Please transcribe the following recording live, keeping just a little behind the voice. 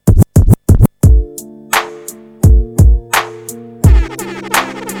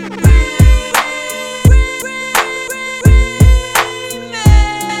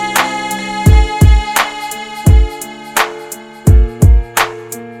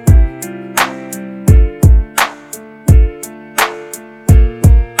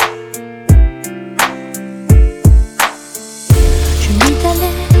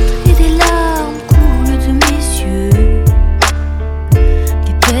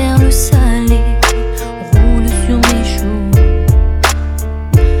salé roule sur mes joues.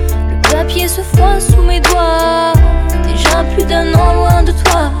 Le papier se froisse sous mes doigts. Déjà plus d'un an loin de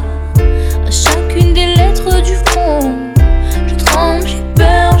toi. À chacune des lettres du front, je tremble, j'ai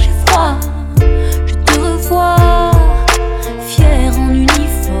peur, j'ai froid. Je te revois, fier en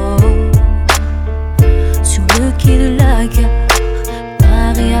uniforme, sur le quai de la gare,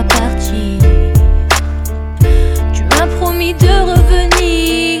 Paris à partir. Tu m'as promis de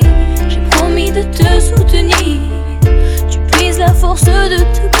revenir, j'ai promis de te soutenir. Tu puises la force de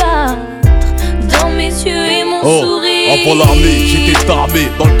te battre dans mes yeux et mon sourire. Avant l'armée, j'étais armé.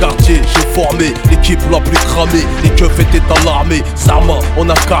 Dans le quartier, j'ai formé l'équipe la plus cramée. Les keufs étaient alarmés. Sama, on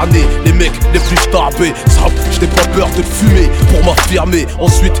a carné les mecs les plus starbés. Sap, j'n'ai pas peur de fumer pour m'affirmer.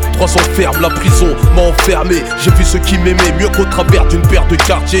 Ensuite, 300 fermes, la prison m'a enfermé. J'ai vu ceux qui m'aimaient mieux qu'au travers d'une paire de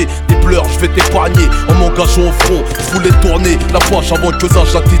quartiers. Des pleurs, je vais t'épargner en m'engageant au front. Je voulais tourner la page avant que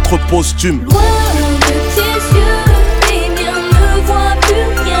j'sache un titre posthume. Loin de tes yeux, les miens ne voient plus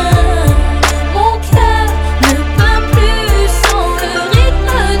rien. Mon cœur ne bat plus sans le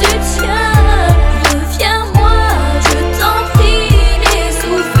rythme du tien. Reviens-moi, je t'en prie, les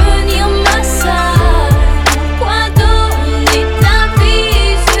souvenirs m'assaillent. Pourquoi donner ta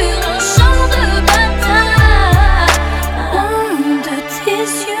vie sur un champ de bataille? Loin de tes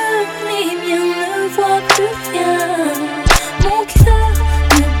yeux, les miens ne voient plus rien. Mon cœur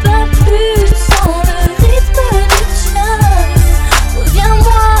ne bat plus sans le rythme du tien.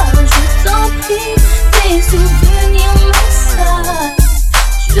 Reviens-moi, je t'en prie, tes souvenirs m'assaillent.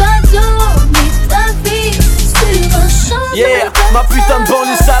 Tu as donné ta vie sur un champ de Yeah, bataille. ma putain de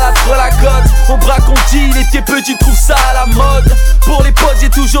banlieue salade pour la côte. On braque, on dit, il était petit, trouve ça à la mode. Pour les potes, j'ai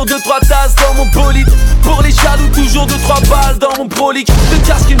toujours 2-3 tasses dans mon bolide. Pour les jaloux, toujours 2-3 balles dans mon brolic. De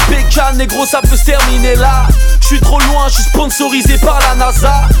casque une pécane, négro, ça peut se terminer là. J'suis trop loin, j'suis sponsorisé par la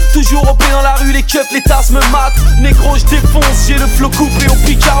NASA. Toujours au pied dans la rue, les keufs, les tasses me matent. Négro, j'défonce, j'ai le flow coupé au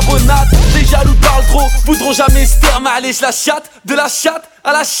bicarbonate. Les jaloux parlent trop, voudront jamais se taire. Mais allez, j'la chatte, de la chatte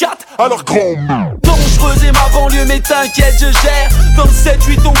à la chatte. Alors grand Dangereuse et ma banlieue, mais t'inquiète, je gère. Dans le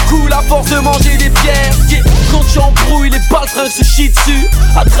 7-8 on coule à force de manger des pierres. Yeah. Quand tu embrouilles, les baltrins se chient dessus.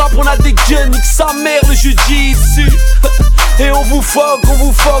 Attrape, on a des guns, nique sa mère, le jujitsu. Et on vous foque,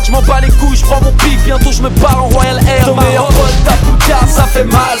 je m'en bats les couilles, je prends mon pic, bientôt je me barre en Royal Air. Ton meilleur pote, ta poucave, ça fait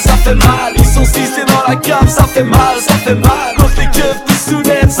mal, ça fait mal. Ils sont 6 et dans la cave, ça fait mal, ça fait mal. Quand les keufs qui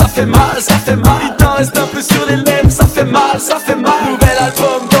soulèvent, ça fait mal, ça fait mal. Il t'en reste un peu sur les lèvres, ça fait mal, ça fait mal. Nouvel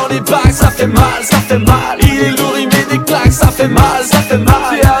album dans les bacs, ça fait mal, ça fait mal. Il est lourd, il met des claques, ça fait mal, ça fait mal.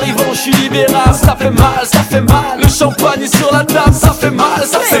 T'es arrivant, je suis libéral, ça fait mal, ça fait mal. Le champagne est sur la table, ça fait mal,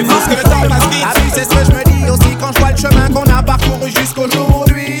 ça fait mal. C'est ce que le temps passe vite. Ah oui, c'est ce que je me dis aussi quand je vois le chemin qu'on a parcouru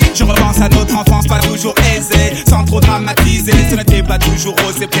jusqu'aujourd'hui. Je repense à notre enfance pas toujours aisée, sans trop dramatiser. Ce n'était pas toujours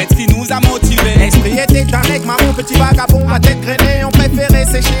rose, c'est peut-être ce qui nous a motivés. L'esprit était un mec, maman, petit vagabond, à tête grainée. On préférait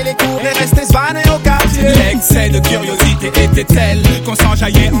sécher les cours et rester svané au quartier. L'excès de curiosité était tel qu'on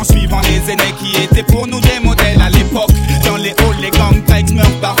s'enjaillait en suivant les aînés qui étaient pour nous des modèles à l'époque. Dans les halls, les gangs breaks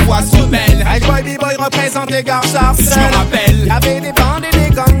meurent parfois se rebellent. Hey boy, b-boy représente les gars Charcel. Je me rappelle, y'avait des bandes et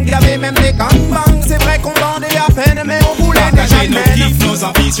des gangs, y'avait même des gangbangs. C'est vrai qu'on bandait à peine, mais on voulait partager nos kiffs, nos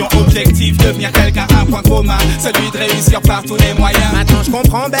ambitions, objectifs, devenir quelqu'un, un point commun, celui de réussir par tous les moyens. Maintenant je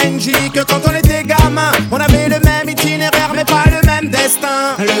comprends Benji que quand on était gamin, on avait le même itinéraire mais pas le même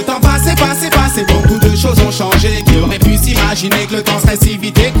destin. Le temps passé, beaucoup de choses ont changé. Qui aurait pu s'imaginer que le temps serait si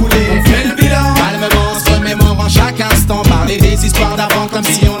vite écoulé? On fait le bilan, calmement, on se remémore en chaque instant. Parler des histoires d'avant comme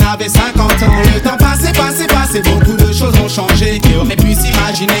si on avait 50 ans. Le temps passé, beaucoup de choses ont changé. Qui aurait pu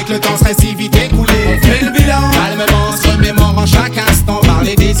s'imaginer que le temps serait si vite écoulé? On fait le bilan, calmement, on se remémore en chaque instant.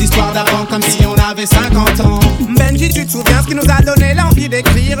 Parler des histoires d'avant comme si on avait 50 ans. Benji, tu te souviens ce qui nous a donné l'envie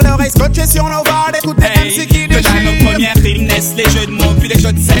d'écrire? L'oreille scotchée sur nos barres, d'écouter MC qui déchire. Dans nos premières rimes naissent les jeux de mots, puis les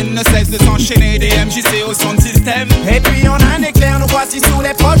jeux de scène ne cessent de s'enchaîner. Des MJC au son de système. Et puis on a un éclair, nous voici sous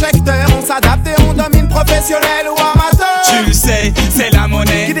les projecteurs. On s'adapte et on domine, professionnel ou amateur. Tu le sais, c'est la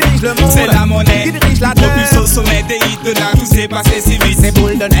monnaie qui dirige le monde, c'est la monnaie qui dirige la terre. Propulse au sommet des hits de là, tout s'est passé si vite. C'est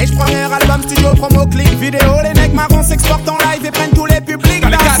boule de neige, premier album, studio, promo, clip, vidéo. Les mecs marrons s'exportent en live et prennent tous les publics. Dans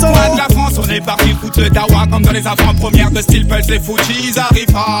les 4 mois de la France, on est parti foutre le dawa. Comme dans les avant-premières de Steel Pulse, les Fujis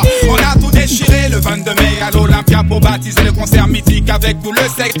arrivent pas. On a tout déchiré le 22 mai à l'Olympia pour baptiser le concert mythique avec tout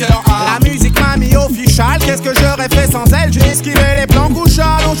le secteur A. La musique m'a mis official, qu'est-ce que j'aurais fait sans elle? J'ai esquivé les plans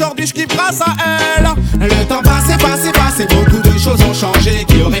couchales, aujourd'hui je kiffe grâce à elle. Le temps passé, beaucoup de choses ont changé.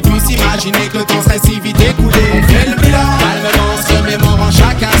 Qui aurait pu s'imaginer que le temps serait si vite écoulé? On fait le bilan, calmement, on se remémore en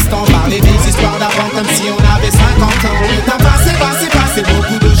chaque instant. Parler des histoires d'avant comme si on avait 50 ans. Le temps passé,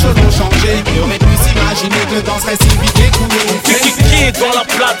 beaucoup de choses ont changé. Qui aurait pu s'imaginer que le temps serait si vite écoulé? On fait le bilan, dans la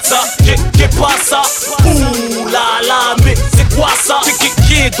plaza, qu'est pas ça? Ouh là là, mais c'est quoi ça?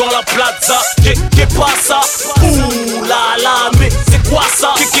 Qui est dans la plaza, qu'est pas ça? Ouh là là, mais c'est quoi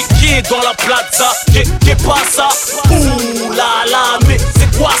ça? Qui est dans la plaza, qu'est pas ça? Ouh là là, mais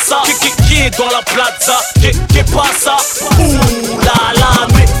c'est quoi ça? Qui est dans la plaza, qu'est pas ça? Ouh là là,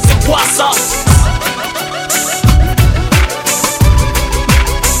 mais c'est quoi ça?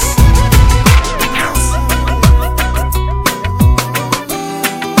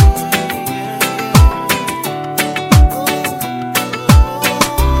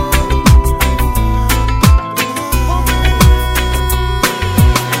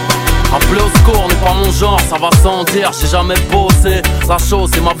 Appeler au secours n'est pas mon genre, ça va sans dire, j'ai jamais bossé. La chose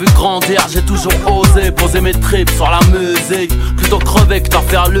c'est m'a vu grandir, j'ai toujours osé poser mes tripes sur la musique. Plutôt crever que t'as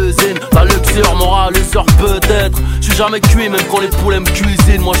fait à l'usine. La luxure m'aura l'usure peut-être. J'suis jamais cuit même quand les poulets me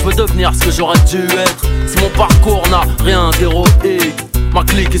cuisinent. Moi je veux devenir ce que j'aurais dû être. Si mon parcours n'a rien d'héroïque, ma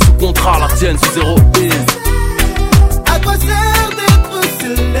clique est sous contrat, la tienne sous héroïne. À quoi sert d'être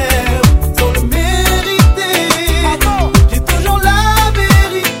célèbre sans le mériter? J'ai toujours la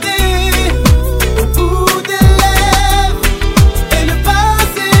vérité au bout des lèvres, et le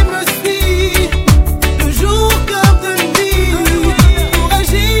passé me suit de jour comme de nuit.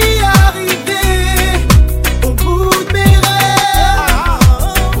 Pourrais-je y arriver au bout de mes rêves?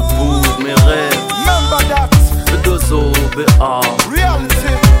 Au bout de mes rêves, le 2OBA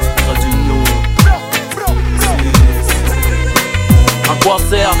À quoi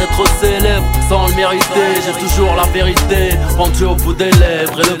sert d'être célèbre sans le mériter? J'ai toujours la vérité pendue au bout des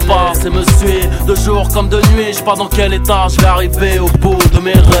lèvres, et le passé me suit de jour comme de nuit. Je sais pas dans quel état je vais arriver au bout de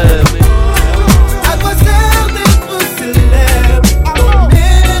mes rêves. À quoi sert d'être célèbre sans le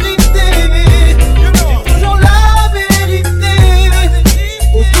mériter? J'ai toujours la vérité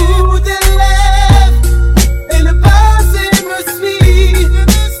au bout des lèvres, et le passé me suit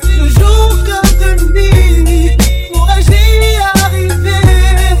de jour comme de nuit. Pourrais-je y arriver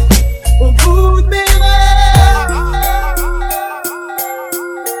au bout de mes rêves?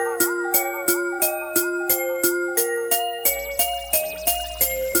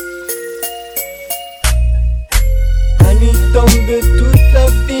 La nuit tombe, toute la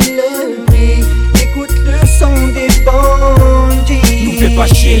ville brille. Écoute le son des bandits. Nous fais pas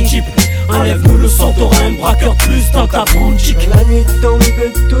chier, Jeep. Enlève-nous le son, t'auras un braqueur plus dans ta bande chic. La nuit tombe,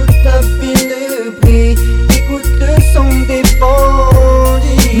 toute la ville brille. Écoute le son des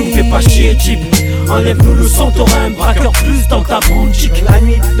bandits. Nous fais pas chier, Jeep. Enlève-nous le son, t'auras un braqueur plus dans ta bande chic. La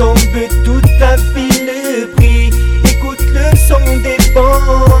nuit tombe, toute la ville brille. Écoute le son des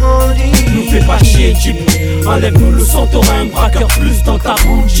bandits. Nous fais pas chier, Jeep. Enlève-nous le son, t'auras un braqueur plus dans ta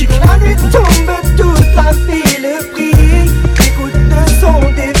bande chic. La nuit tombe, toute la ville brille. Écoute le son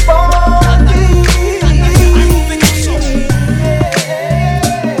des bandits.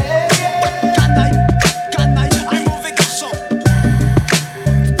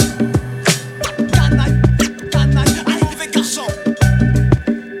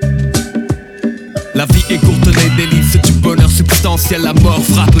 La vie est courte, les délices du bonheur substantiel. La mort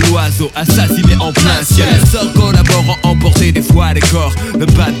frappe l'oiseau, assassiné en plein ciel. Les sorts collaborant, emporter des fois des corps. Le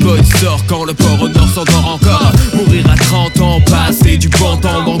bad boy sort quand le port au nord s'endort encore. Mourir à 30 ans, passer du bon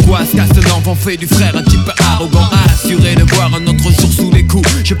temps d'angoisse. Casse un enfant fait du frère un type arrogant. Assuré de voir un autre jour sous les coups.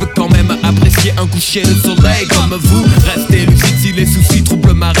 Je peux quand même apprécier un coucher de soleil comme vous. Restez lucide si les soucis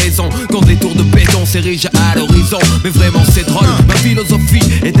troublent ma raison. Quand des tours de béton s'érigent à l'horizon. Mais vraiment c'est drôle, ma philosophie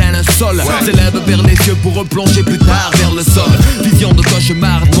est un linceul. S'élève vers les yeux pour replonger plus tard vers le sol. Vision de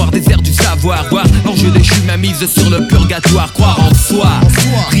cauchemar, noir désert du savoir. Voir l'enjeu déchu, ma mise sur le purgatoire. Croire en soi,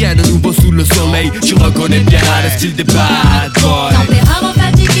 rien de nouveau sous le soleil. Tu reconnais bien le style des bad boys. Tempérament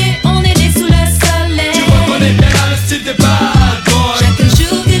fatigué, on est né sous le soleil. Tu reconnais bien le style des bad boys. Chaque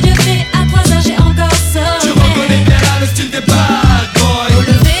jour que je fais à 3 heures j'ai encore sommeil. Tu reconnais bien le style des bad boys. Au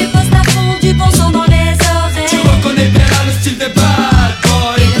lever, poste à fond, du bon son dans les oreilles. Tu reconnais bien le style des bad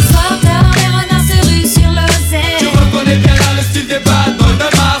boys. Et le soir tard, les renards se ruent sur l'oseille. Tu reconnais bien le style des bad boys de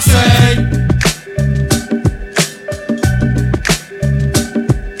Marseille.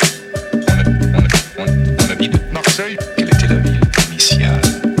 On habite Marseille. Quelle était la ville initiale?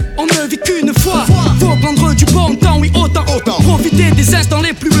 On ne vit qu'une fois, faut prendre du bon temps, oui autant. Profiter des instants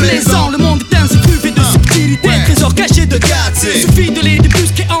les plus plaisants. Le monde est ainsi fait de subtilité, trésor caché de gâteaux. Suffit de les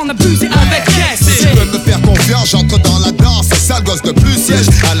débusquer, en abuser avec Si tu veux me faire confiance, j'entre dans la danse. Sale gosse de plus siège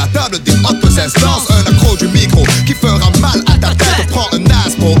à la table des hautes instances. Un accro du micro qui fera mal à ta tête. Prends un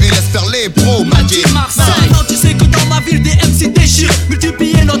aspro et laisse faire les pros. Magic Marseille. Non, tu sais que dans ma ville des MC déchirent.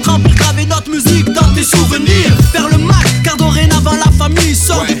 Multiplier notre empire, graver notre musique dans tes souvenirs. Faire le max, car dorénavant la famille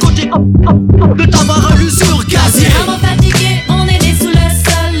sort du côté de ta barre à l'usure gazier. Tempérament fatigué, on est né sous le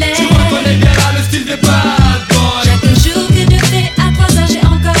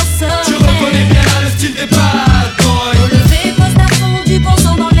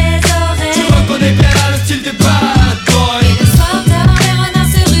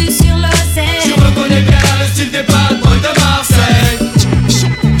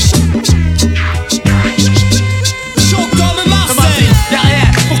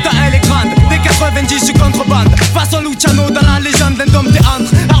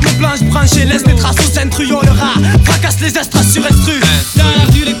branche, branché, laisse des traces au centre, yo le rat. Fracasse les estras sur estru. Dans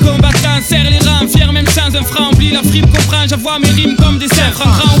la rue, les combattants serrent les rangs, fiers même sans un franc. Oublie la frime, comprends, j'avoue mes rimes comme des sèvres.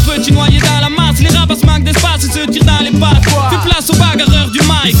 Un grand ou petit noyé dans la masse, les rapaces manquent d'espace et se tirent dans les pattes. Fais place aux bagarreurs du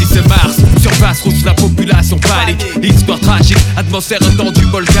mic. Ici c'est Mars, surface rouge, la population panique. Histoire tragique, atmosphère tendue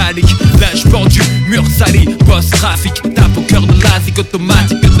volcanique. Linge pendu, mur sali, post-trafic. Tape au cœur de l'Asie,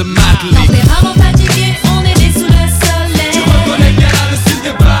 automatique de Madeleine. Tempérament fatigué, on est né sous le soleil. Tu reconnais bien là le style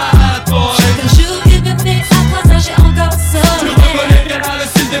des bad boys. Chaque jour que je fais à 3 heures, j'ai encore Tu soleil. reconnais bien là le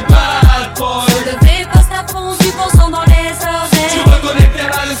style des bad boys. Faut lever, poste à fond, du bon sang dans les Tu oreilles. reconnais bien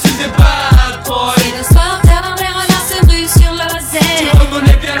là le style des bad boys. Et le soir, tard, les renards se ruent sur l'oseille. Tu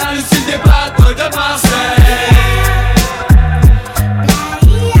reconnais bien là le style des bad boys de Marseille.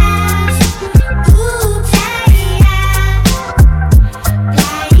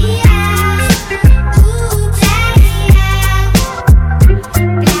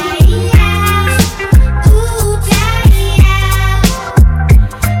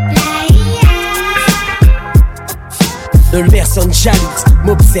 De personnes jalouses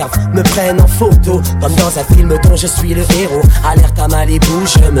m'observent, me prennent en photo comme dans un film dont je suis le héros. Alerte à Malibu,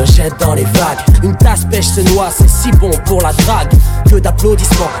 je me jette dans les vagues. Une tasse pêche se noie, c'est si bon pour la drague. Que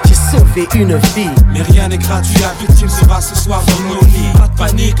d'applaudissements, j'ai sauvé une vie. Mais rien n'est gratuit, la victime sera ce soir dans nos lits. Pas de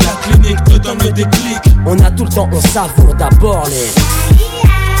panique, la clinique te donne le déclic. On a tout le temps, on savoure d'abord les...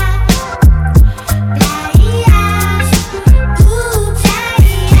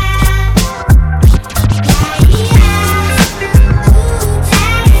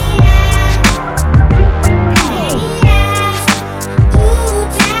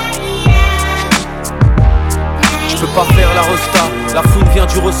 Pas faire la resta, la fouine vient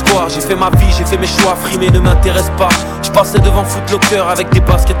du Roscoe. J'ai fait ma vie, j'ai fait mes choix, frimer ne m'intéresse pas. Je passais devant Footlocker avec des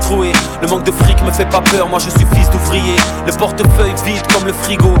baskets trouées. Le manque de fric me fait pas peur, moi je suis fils d'ouvrier. Le portefeuille vide comme le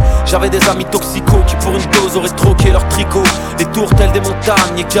frigo. J'avais des amis toxicos qui pour une dose auraient troqué leur tricot. Les tours telles des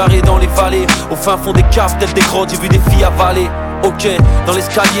montagnes, égarées dans les vallées. Au fin fond des caves telles des grottes, j'ai vu des filles avaler. Ok, dans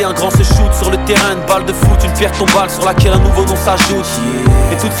l'escalier, un grand se shoot sur le terrain, une balle de foot, une pierre tombale sur laquelle un nouveau nom s'ajoute.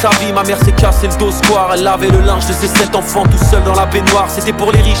 Et toute sa vie, ma mère s'est cassé le dos square. Elle lavait le linge de ses 7 enfants tout seul dans la baignoire. C'était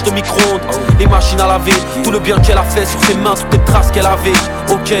pour les riches de micro-ondes, les machines à laver. Tout le bien qu'elle a fait sur ses mains, toutes les traces qu'elle avait.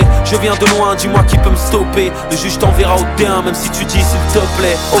 Ok, je viens de loin, dis-moi qui peut me stopper. Le juge t'enverra au D1, même si tu dis s'il te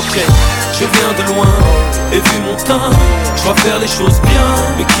plaît. Ok, je viens de loin, et vu mon teint, je dois faire les choses bien.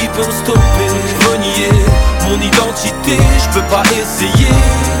 Mais qui peut me stopper? Renier mon identité, je peux pas essayer.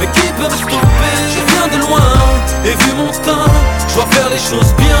 Mais qui peut me stopper? Je viens de loin, et vu mon teint, je dois faire les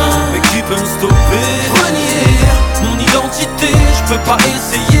choses bien. Mais qui peut me stopper? Renier mon identité, je peux pas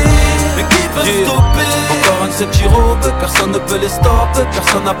essayer. Mais qui peut me stopper? Encore un de ces petits robes, personne ne peut les stopper.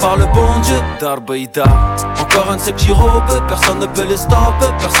 Personne à part le bon Dieu, Darbeida. Encore un de ces petits robes, personne ne peut les stopper.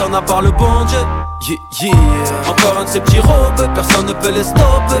 Personne à part le bon Dieu. Yeah, yeah. Encore un de ces petits robes, personne ne peut les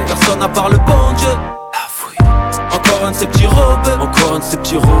stopper. Personne à part le bon Dieu. Encore un de ces petits robes, encore un de ces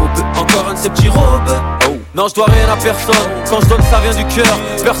petits robes, encore un de ces petits robes. Oh. Non, je dois rien à personne, quand je donne ça vient du cœur.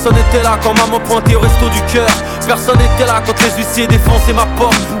 Personne n'était là quand maman pointait au resto du cœur. Personne n'était là quand les huissiers défonçaient ma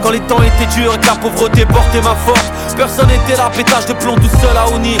porte. Quand les temps étaient durs et que la pauvreté portait ma force. Personne n'était là, pétage de plomb tout seul à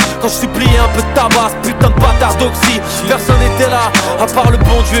Oni. Quand je suppliais un peu de tabac, ce putain de bâtard d'oxy. Personne n'était là, à part le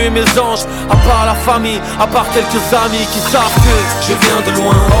bon Dieu et mes anges. À part la famille, à part quelques amis qui savent que je viens de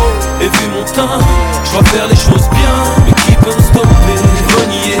loin. Et vu mon teint, je dois faire les choses bien. Mais qui peut me stopper?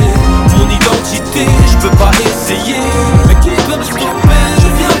 Renier mon identité, je peux pas essayer. Mais qui peut me stopper? Je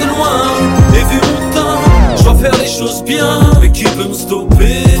viens de loin, et vu mon teint, je dois faire les choses bien. Mais qui peut me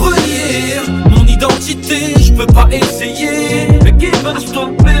stopper? Renier mon identité, je peux pas essayer. Mais qui peut me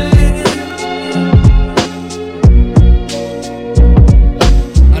stopper?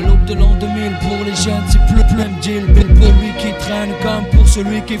 À l'aube de l'an 2000, pour les jeunes, c'est plus le même deal. Pour lui qui traîne comme pour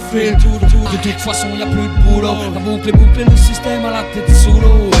celui qui fait le tour. De toute façon, y a plus de boulot. La boucle est bouclée, le système à la tête sous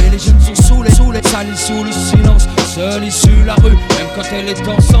l'eau. Et les jeunes sont saoulés, salis sous le silence. Seule issue la rue, même quand elle est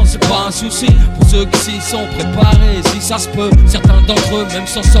en sang, c'est pas un souci. Pour ceux qui s'y sont préparés, si ça se peut, certains d'entre eux même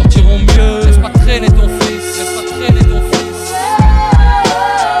s'en sortiront mieux. Laisse pas traîner ton fils, laisse pas traîner ton fils.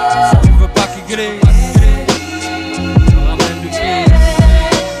 Si tu veux pas qu'il glisse, ramène du fils.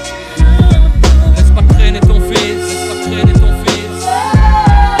 Laisse pas traîner ton fils, laisse pas traîner ton fils.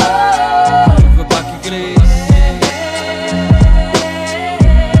 Tu veux pas qu'il glisse.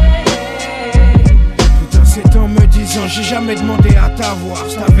 Putain, c'est en me disant, j'ai jamais demandé à t'avoir.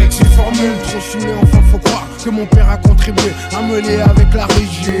 C'est avec ces formules trop saoulées, enfin faut croire que mon père a contribué à me lier avec la rue.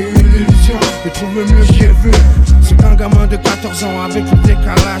 J'ai eu l'illusion de trouver mieux, j'ai vu. C'est un gamin de 14 ans avec le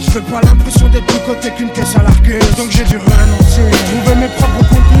décalage. J'ai pas l'impression d'être plus côté qu'une caisse à l'arqueuse, donc j'ai dû renoncer. Trouver mes propres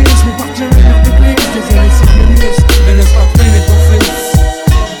complices,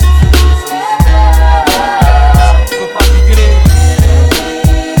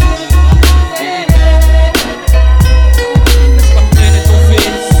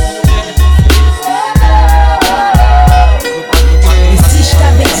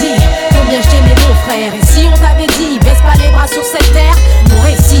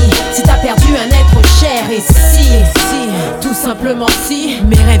 vie,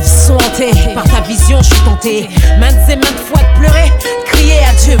 mes rêves sont hantés. Par ta vision, je suis tenté maintes et maintes fois de pleurer, crier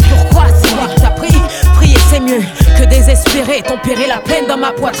à Dieu. Pourquoi c'est lui qui t'a pris? Prier c'est mieux que désespérer, tempérer la peine dans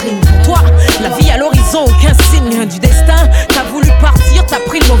ma poitrine. Pour toi, la vie à l'horizon, aucun signe du destin. T'as voulu partir, t'as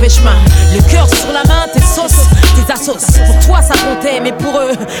pris le mauvais chemin. Le cœur sur la main, tes sauces, tes assos. Pour toi ça comptait, mais pour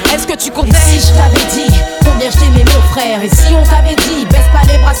eux, est-ce que tu comptais? Et si je t'avais dit combien je t'aimais mon frère? Et si on t'avait dit baisse pas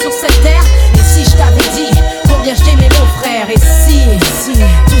les bras sur cette terre? Et si je t'avais dit combien je t'aimais mon frère? Et si,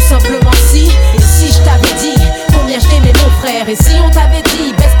 tout simplement si. Et si je t'avais dit combien je t'aimais mon frère? Et si on t'avait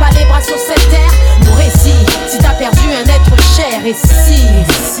dit baisse pas les bras sur cette terre? Mon récit, si t'as perdu un être cher. Et si,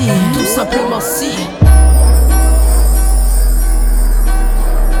 tout simplement si.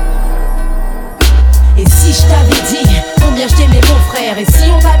 Et si je t'avais dit combien je t'aimais mon frère? Et si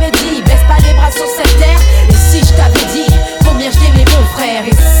on t'avait dit baisse pas les bras sur cette terre? Et si je t'avais dit combien je t'aimais mon frère?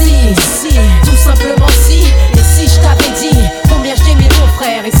 Et si, tout simplement si. Et si je t'avais dit combien je t'aimais mon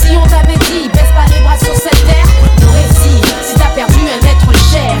frère? Et si on t'avait dit baisse pas les bras sur cette terre? Mon récit, si t'as perdu un être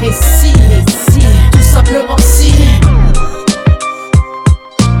cher. Et si, tout simplement si.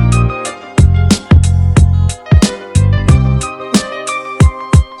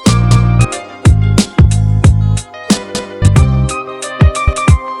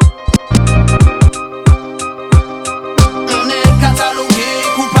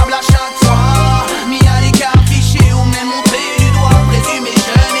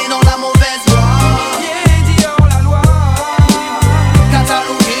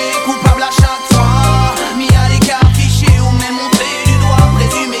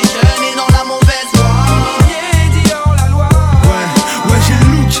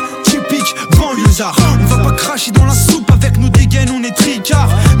 On va pas cracher dans la soupe, avec nos dégaines on est tricards.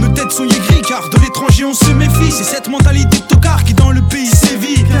 Nos têtes sont aigries car de l'étranger on se méfie. C'est cette mentalité de tocard qui dans le pays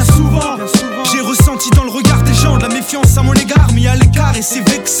sévit. Bien souvent, j'ai ressenti dans le regard des gens de la méfiance à mon égard, mis à l'écart et c'est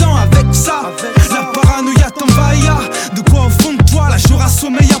vexant. Avec ça, la paranoïa t'envahit. De quoi au fond de toi, là j'aurai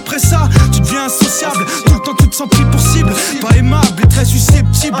sommeil après ça. Tu deviens insociable, tout le temps tu te sens pris pour cible. Pas aimable et très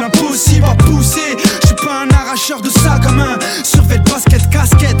susceptible, impossible à pousser. J'suis pas un arracheur de sac à main. Survêt de basket,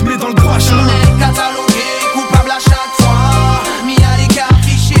 casquette, mais dans le droit chemin. Catalogué, coupable à chaque fois, mis à l'écart,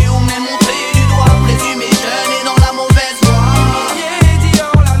 fiché ou même montré du doigt, présumé jeune et dans la mauvaise voie. Dit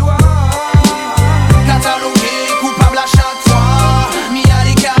hors la loi. Catalogué, coupable à chaque fois, mis à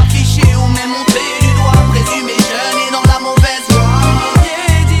l'écart, fiché ou même montré du doigt, présumé jeune et dans la mauvaise voie.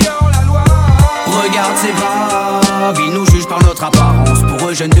 Dit hors la loi. Regarde ces braves, ils nous jugent par notre apparence. Pour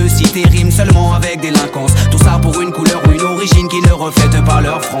eux, jeunes de cité riment seulement avec délinquance. Tout ça pour une couleur ou une origine qui ne reflète pas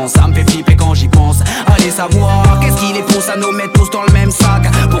leur France. Ça me fait flipper quand j'y pense. Allez savoir, qu'est-ce qui les pousse à nous mettre tous dans le même sac?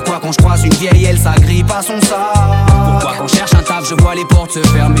 Pourquoi quand je croise une vieille, elle s'agrippe à son sac? Pourquoi quand je cherche un taf, je vois les portes se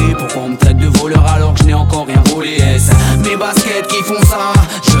fermer? Pourquoi on me traite de voleur alors que je n'ai encore rien volé? Est-ce mes baskets qui font ça?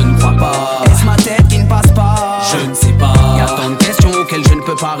 Je ne crois pas. Est-ce ma tête qui ne passe pas? Je ne sais pas. Y'a tant de questions auxquelles je ne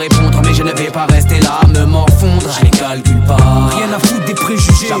peux pas répondre, mais je ne vais pas rester là à me morfondre. Je les calcule pas. Rien à foutre des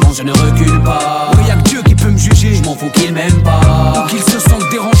préjugés. J'avance, je ne recule pas. Y'a que Dieu qui peut me juger. Je m'en fous qu'ils m'aiment pas ou qu'ils se sentent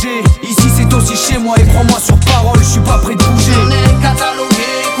dérangés. Ici c'est aussi chez moi et crois-moi sur parole, je suis pas prêt de bouger. On est catalogué,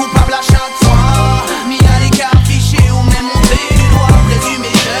 coupable à chaque fois, mis à l'écart, fiché ou même montré du doigt, présumé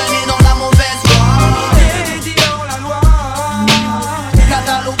jeune et dans la mauvaise voie. Dit hors la loi.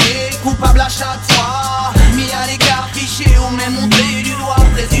 Catalogué, coupable à chaque fois, mis à l'écart, fiché ou même montré du doigt,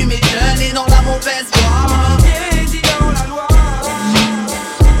 présumé jeune et dans la mauvaise voie. Dit hors la loi.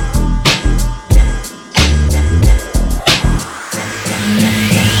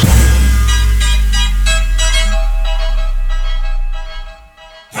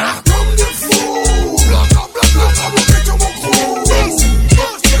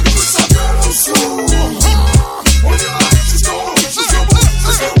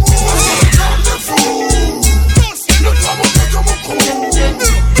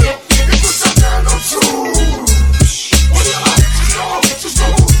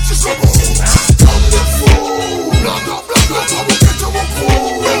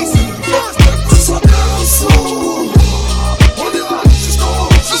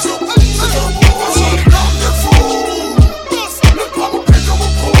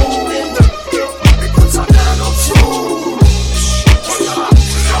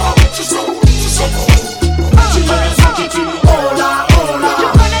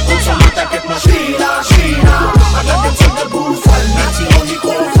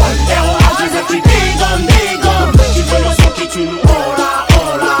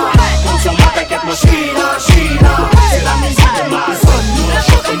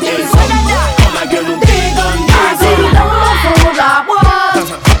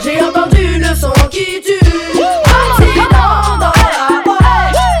 J'ai entendu le son qui tue. Accident dans la boîte.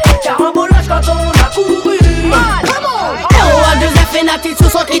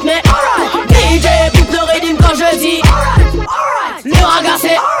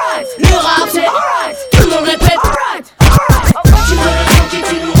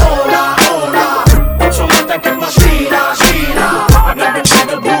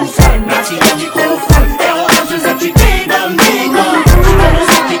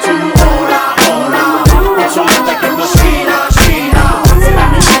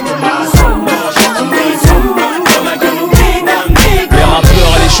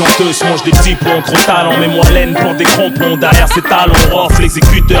 batteuse mange des petits ponts. Trop talent, mais moi laine pour des crampons. Derrière ces talons, off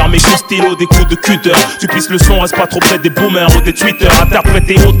l'exécuteur. Mes coups stylo, des coups de cutter. Tu pisses le son, reste pas trop près des boomers ou des tweeters. Interprète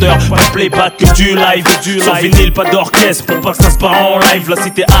et auteur, pas de playback que du live. Sur vinyle, pas d'orchestre pour pas que ça se part en live. La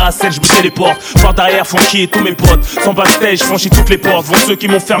cité à la scène, je me téléporte. Par derrière, funky et tous mes potes. Sans backstage, franchis toutes les portes. Vont ceux qui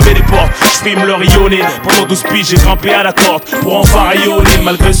m'ont fermé les portes. J'prime le rayonné. Pendant 12 piges, j'ai grimpé à la corde pour enfin rayonner.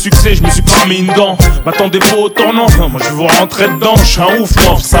 Malgré le succès, je me suis pas mis une dent. M'attendez pas au tournant, moi je vais vous rentrer dedans. Je suis un ouf,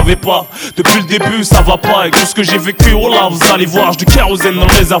 moi, vous savez pas. Depuis le début, ça va pas. Avec tout ce que j'ai vécu, oh là, vous allez voir, j'ai du kérosène dans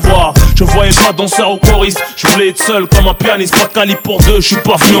le réservoir. Je voyais pas danseur ou choriste. Je voulais être seul comme un pianiste, pas calibre pour deux. Je suis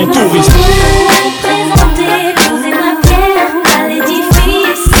pas venu en touriste. Représenter, poser ma pierre à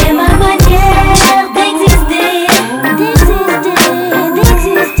l'édifice, c'est ma manière d'exister,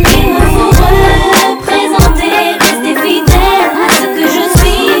 d'exister. Il me faut représenter, rester fidèle à ce que je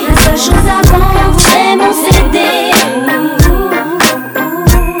suis. La seule chose à vendre, c'est mon CD.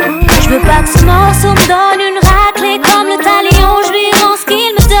 Je veux pas que ce morceau me donne une raclée comme le talion, je lui rends ce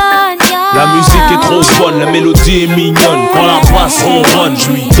qu'il me donne. La musique est trop bonne, la mélodie est mignonne. Quand la basse ronronne, je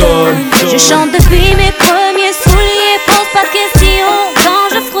lui donne. Je chante depuis mes premiers souliers, pose pas de questions quand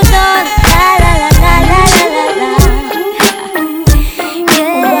je fredonne. La la la la la la la.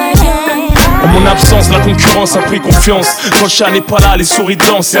 En mon absence, la concurrence a pris confiance. Quand le chat n'est pas là, les souris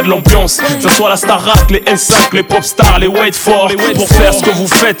dansent, y'a de l'ambiance. Que ce soit la Starac, les L5, les pop stars, les wait for. Pour faire ce que vous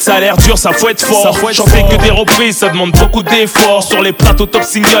faites, ça a l'air dur, ça faut être fort. Chanter que des reprises, ça demande beaucoup d'efforts. Sur les plateaux top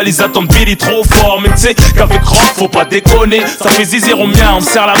single, ils attendent Billy trop fort. Mais tu sais qu'avec rock, faut pas déconner. Ça fait zizir au mien, on me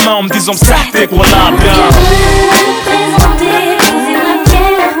serre la main en me disant ça, t'es qu'on l'a bien. Représenter, poser ma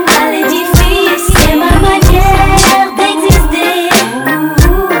pierre à l'édifice, c'est ma manière d'exister.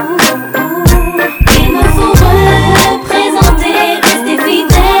 Il me faut représenter, rester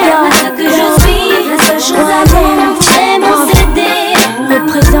fidèle à ce que je suis. La seule chose à vendre, c'est mon CD.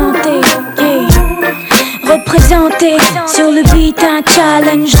 Représenter, sur le beat un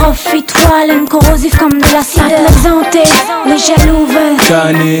challenge, rough it wallen, corrosif comme de l'acide. Présenté, les jaloux veulent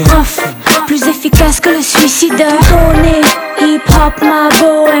rough, plus efficace que le suicide. Donné, hip hop, ma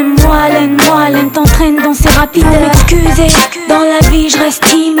bohème, moellen, t'entraîne dans ces rapides. M'excuser, dans la vie je reste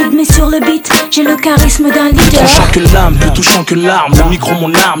timide, mais sur le beat, j'ai le charisme d'un leader. Plus tranchant que l'âme, plus touchant que l'arme. Le micro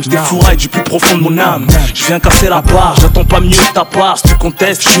mon arme, je défouraille du plus profond de mon âme. Je viens casser la barre, j'attends pas mieux de ta part. Si tu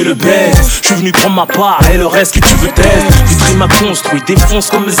contestes, je suis le best. Je suis venu prendre ma part et le reste que tu veux tester. Vitry m'a construit, défonce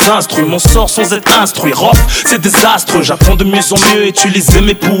comme mes instruits. Mon sort sans être instruit, rough, c'est désastreux. J'apprends de mieux en mieux, utiliser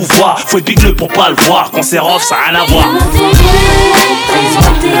mes pouvoirs. Faut être big pour pas le voir, quand c'est rough, ça a rien à voir.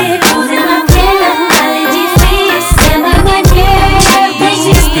 Représenter, poser ma pierre à l'édifice, c'est ma manière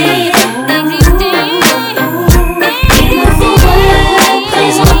d'exister. Il me faut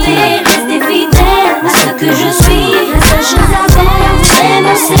représenter, rester fidèle à ce que je suis. La seule chose à vendre, c'est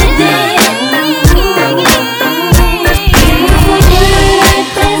mon CD. Il me faut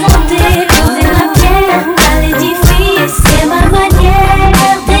représenter, poser ma pierre à l'édifice, c'est ma manière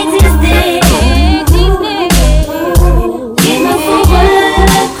d'exister. Il me faut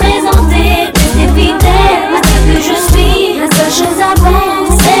représenter, rester fidèle à ce que je suis. La seule chose à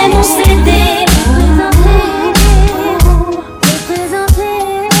vendre, c'est mon CD.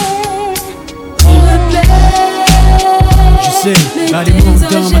 Je sais, allez monte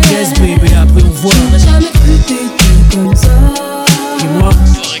dans ma caisse baby, après on voit. J'aurais jamais cru t'étais comme ça. Dis-moi.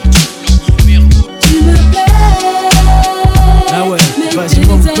 Tu me plais. Ah ouais, vas-y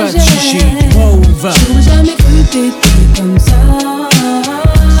monte pas de chichi, dis-moi où on va. J'aurais jamais cru t'étais comme ça.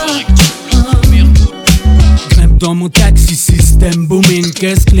 Même dans mon taxi système booming,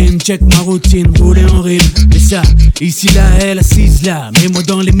 caisse clean, check ma routine, rouler en rime. Mais ça, ici là, elle assise là, mets-moi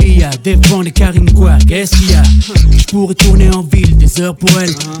dans les millas, défends les carines quoi, qu'est-ce qu'il y a? J'pourrais tourner en ville, des heures pour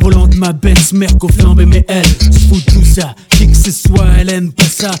elle, volant de ma Benz, Merco flambé, mais elle se fout de tout ça, qui que ce soit, elle aime pas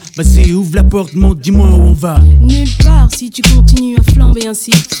ça. Vas-y, ouvre la porte, monte, dis-moi où on va. Nulle part si tu continues à flamber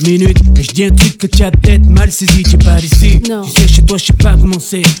ainsi. Minute, et je dis un truc que tu as peut-être mal saisi, t'es pas d'ici. Non. Tu sais, chez toi, je sais pas comment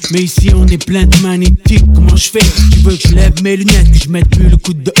c'est, mais ici on est plein de magnétiques. Comment je fais? Tu veux que je lève mes lunettes, que je mette plus le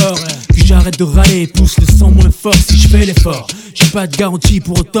coude dehors, que j'arrête de râler, pousse le son moins fort si je fais l'effort. J'ai pas de garantie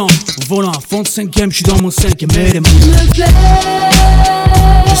pour autant, en volant à fond de 5ème, je suis dans mon 5ème élément.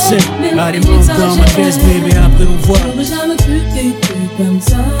 Je sais, allez monte dans ma caisse baby, après on voit. J'aurais jamais cru t'étais comme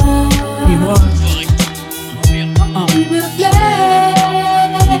ça. Dis-moi. Tu me plais,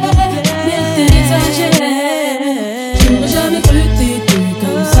 mais t'exagères. J'aurais jamais cru t'étais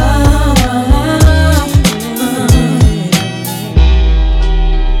comme ça.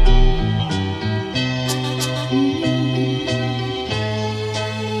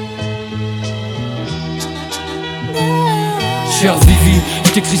 Chère Vivi,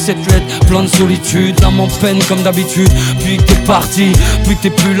 t'écris cette lettre, plein de solitude. L'âme en peine comme d'habitude. Puis que t'es parti, puis que t'es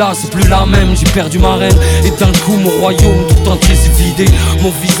plus là, c'est plus la même. J'ai perdu ma reine et d'un coup mon royaume tout entier s'est vidé.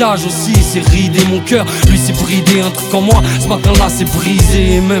 Mon visage aussi s'est ridé, mon cœur lui s'est bridé. Un truc en moi ce matin là c'est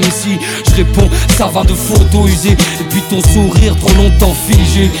brisé. Et même si je réponds ça va de photos usées. Et puis ton sourire trop longtemps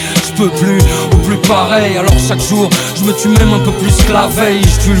figé. Je peux plus ou plus pareil. Alors chaque jour je me tue même un peu plus que la veille.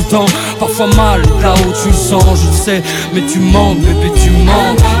 Je tue le temps, parfois mal, là où tu le sens, je le sais. Mais tu manques, bébé, tu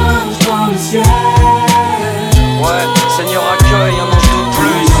manques. Dans le ciel. Ouais, Seigneur accueille un ange de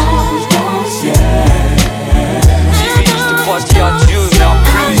plus. Dans le ciel. Vivi, je te crois, dis adieu, mais à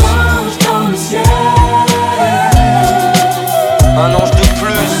plus. Dans le ciel. Un ange de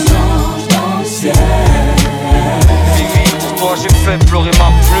plus. Dans le ciel. Vivi, pour toi j'ai fait pleurer ma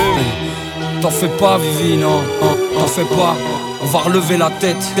plume. T'en fais pas, Vivi, non, t'en fais pas. On va relever la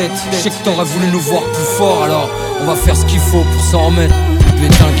tête. Je sais que t'aurais voulu nous voir plus fort, alors on va faire ce qu'il faut pour s'en remettre. Mais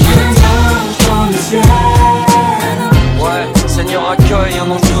t'inquiète. Dans le ciel. Ouais, Seigneur accueille un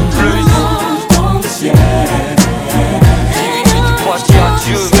ange de plus. Dans le ciel. Vivi, je te crois, dis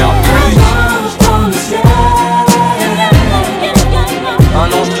adieu, mais à plus. Dans le ciel. Un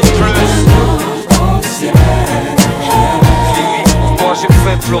ange de plus. Dans le ciel. Vivi, pour toi j'ai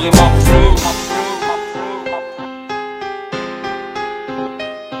fait pleurer ma plume.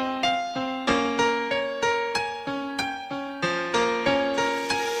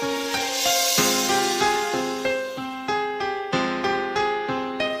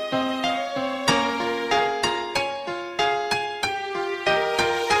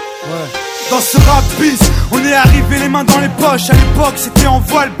 Dans ce rap bis, on est arrivé les mains dans les poches. À l'époque c'était en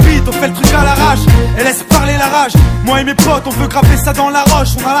voile beat, on fait le truc à l'arrache et laisse parler la rage. Moi et mes potes on veut graver ça dans la roche.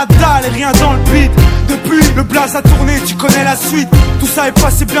 On a la dalle et rien dans le beat. Depuis le blaze a tourné, tu connais la suite. Tout ça est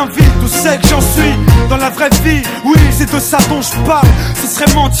passé bien vite, tout sait que j'en suis dans la vraie vie, oui c'est de ça dont je parle. Ce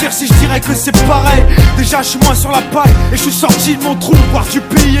serait mentir si je dirais que c'est pareil. Déjà je suis moins sur la paille et je suis sorti de mon trou. Voir du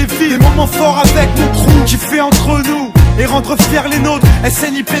pays et vivre des moments forts avec mon crew qui fait entre nous et rendre fiers les nôtres.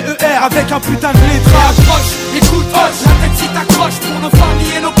 SNIPER avec un putain de lettrage. Approche, écoute, hoche, la tête si t'accroche. Pour nos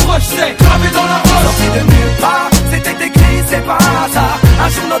familles et nos proches, c'est gravé dans la roche. Sorti de nulle part, c'était écrit, c'est pas un hasard. Un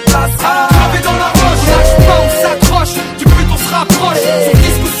jour notre place sera gravé dans la roche. On lâche pas, on s'accroche, du but on se rapproche. Son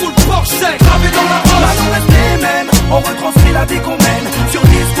disque sous le porche, c'est gravé dans la roche. Là on reste les mêmes, on retranscrit la vie qu'on mène. Sur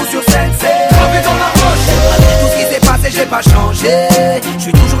disque ou sur scène, c'est gravé dans la roche. Tout ce qui s'est passé, j'ai pas changé. Je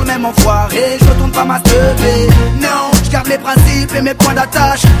suis toujours le même enfoiré, je retourne pas ma teubée. Non, je garde mes principes et mes points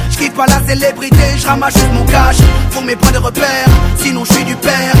d'attache. Je kiffe pas la célébrité, je ramasse juste mon cash. Faut mes points de repère, sinon je suis du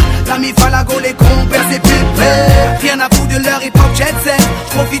père. L'ami Falago, les compères, c'est pépère. Rien à foutre de leur hip-hop jet set.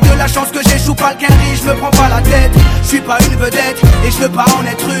 Je profite de la chance que j'échoue pas le quinri, je me prends pas la tête. Je suis pas une vedette et je veux pas en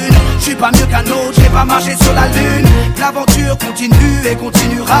être une. Je suis pas mieux qu'un autre, j'ai pas marché sur la lune. L'aventure continue et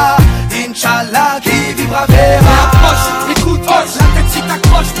continuera. Inch'Allah, qui vivra verra. Approche, écoute, hoche, la tête si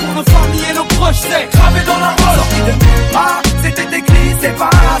t'accroche. Pour nos familles et nos proches, c'est gravé dans la roche. Sorti de nulle part, c'était écrit, c'est pas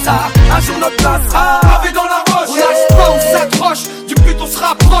un hasard. Un jour notre place sera gravé dans la roche. On lâche pas, on s'accroche, du but on se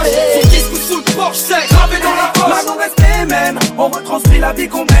rapproche. Son disque sous le porche, c'est gravé dans la roche. Là on reste les mêmes, on retranscrit la vie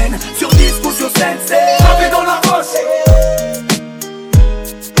qu'on mène. Sur disque ou sur scène, c'est gravé dans la roche.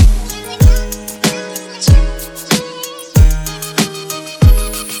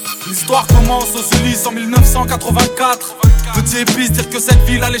 L'histoire commence aux Ulysses en 1984. Petit épice, dire que cette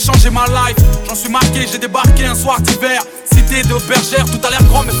ville allait changer ma life. J'en suis marqué, j'ai débarqué un soir d'hiver. Cité de bergère, tout a l'air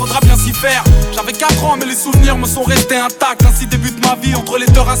grand mais faudra bien s'y faire. J'avais 4 ans mais les souvenirs me sont restés intacts. Ainsi débute ma vie entre les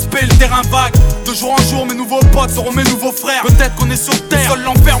deux respects et le terrain vague. De jour en jour mes nouveaux potes seront mes nouveaux frères. Peut-être qu'on est sur terre, seul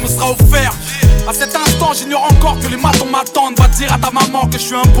l'enfer me sera offert. À cet instant j'ignore encore que les matons m'attendent. Va dire à ta maman que je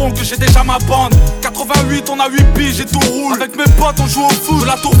suis un bon, que j'ai déjà ma bande. 88 on a 8 piges et tout roule. Avec mes potes on joue au foot, de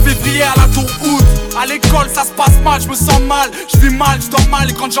la tour février à la tour août. À l'école ça se passe mal, je me sens mal. Je vis mal, je dors mal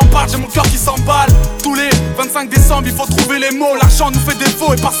et quand j'en parle j'ai mon cœur qui s'emballe. Tous les 25 décembre il faut trouver les mots. L'argent nous fait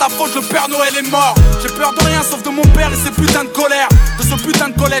défaut et par sa faute le Père Noël est mort. J'ai peur de rien sauf de mon père et ses putains de colère. De ce putain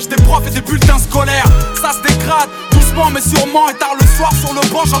de collège, des profs et des bulletins scolaires. Ça se dégrade, doucement mais sûrement. Et tard le soir sur le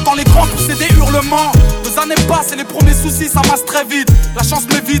banc j'entends les grands pousser des hurlements. 2 années passent et les premiers soucis ça masse très vite. La chance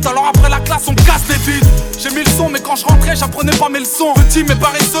m'évite alors après la classe on casse des vides. J'ai mis le son mais quand je rentrais j'apprenais pas mes leçons. Petit mais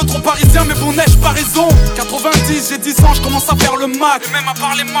paresseux, trop parisien mais bon neige pas raison. 90 j'ai 10 ans je commence à faire le Mac. Et même à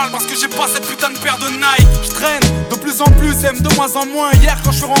parler mal parce que j'ai pas cette putain de paire de Nike. Je traîne de plus en plus, aime de moins en moins. Hier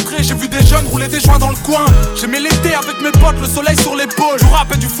quand je suis rentré j'ai vu des jeunes rouler des joints dans le coin. J'aimais l'été avec mes potes, le soleil sur l'épaule. Je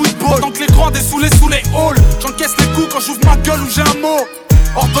rappelle du football, tant que les grands des sous les halls. J'encaisse les coups quand j'ouvre ma gueule ou j'ai un mot.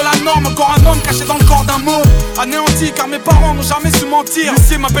 Hors de la norme, encore un homme caché dans le corps d'un mot. Anéanti car mes parents n'ont jamais su mentir.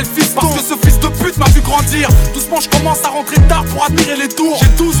 L'huissier m'appelle fiston parce que ce fils de pute m'a vu grandir. Doucement je commence à rentrer tard pour admirer les tours. J'ai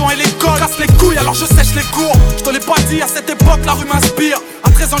 12 ans et l'école casse les couilles alors je sèche les cours. Je te l'ai pas dit, à cette époque la rue m'inspire. À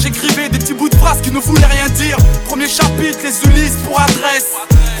 13 ans j'écrivais des petits bouts de phrases qui ne voulaient rien dire. Premier chapitre, les Ulysses pour adresse.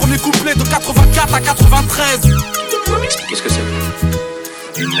 Premier couplet de 84 à 93. Tu peux m'expliquer ce que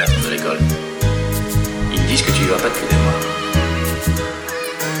c'est? Une lettre de l'école. Ils me disent que tu y vas pas depuis des mois.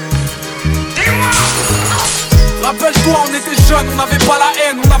 Rappelle-toi, on était jeunes, on n'avait pas la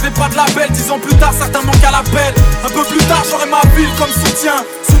haine, on n'avait pas de label. 10 ans plus tard, certains manquent à l'appel. Un peu plus tard, j'aurai ma ville comme soutien.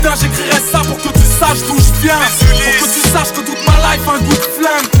 Soudain, j'écrirai ça pour que tu saches d'où je viens. Pour que tu saches que toute ma life a un goût de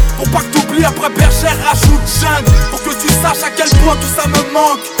flingue. Pour pas que t'oublies, après Bergère, rajoute jungle. Pour que tu saches à quel point tout ça me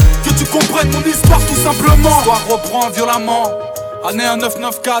manque. Que tu comprennes mon histoire tout simplement. L'histoire reprend violemment. Année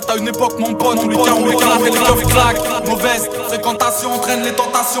 1994, à une époque mon pote, on lui carreau et les keufs claquent. Mauvaise fréquentation entraîne les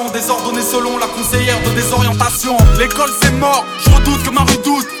tentations, désordonnées selon la conseillère de désorientation. L'école c'est mort, je redoute que ma rue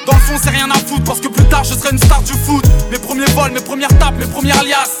doute. Dans le fond c'est rien à foutre parce que plus tard je serai une star du foot. Mes premiers vols, mes premières tapes, mes premières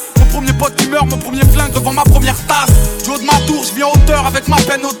alias. Mon premier pote qui meurt, mon premier flingue devant ma première tasse. Du haut de ma tour, je viens en hauteur avec ma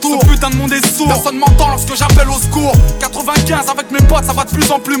peine autour. Ce putain de monde est sourd, personne m'entend lorsque j'appelle au secours. 95 avec mes potes, ça va de plus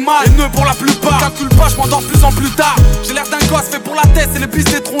en plus mal. Les nœuds pour la plupart, calcule pas, je m'endors de plus en plus tard. J'ai l'air d'un gosse fait pour la tête, c'est les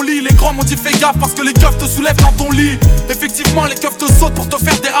pistes des troncs-lits. Les grands m'ont dit fais gaffe parce que les keufs te soulèvent dans ton lit. Effectivement, les keufs te sautent pour te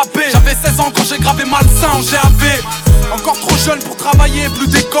faire déraper. J'avais 16 ans quand j'ai gravé Malsain en GAV. Encore trop jeune pour travailler, plus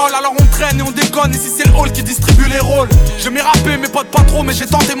d'école. Alors on traîne et on déconne, ici c'est le hall qui distribue les rôles. J'aimais rapper, mes potes pas trop, mais j'ai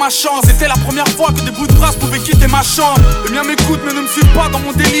tenté ma chance. C'était la première fois que des bouts de phrases pouvaient quitter ma chambre. Les miens m'écoutent mais ne me suivent pas dans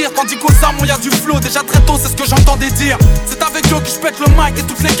mon délire. Tandis qu'aux armes y'a du flow, déjà très tôt c'est ce que j'entendais dire. C'est avec eux que je pète le mic et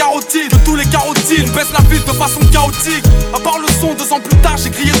toutes les carotides. De tous les carotides, on baisse la ville de façon chaotique. À part le son, 2 ans plus tard j'ai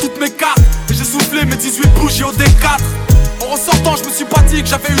grillé toutes mes cartes. Et j'ai soufflé mes 18 bougies au D4. En ressortant je me suis pas dit que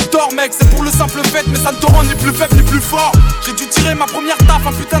j'avais eu tort mec. C'est pour le simple fait mais ça ne te rend ni plus faible ni plus fort. J'ai dû tirer ma première taf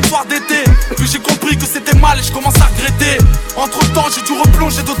un putain de soir d'été. Puis j'ai compris que c'était mal et je commence à regretter. Entre temps j'ai dû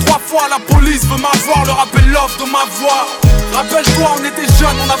replonger 2-3 fois. La police veut m'avoir, leur appel l'offre de ma voix. Rappelle-toi on était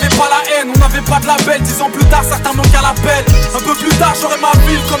jeunes, on n'avait pas la haine, on n'avait pas de label. 10 ans plus tard certains manquent à l'appel. Un peu plus tard j'aurai ma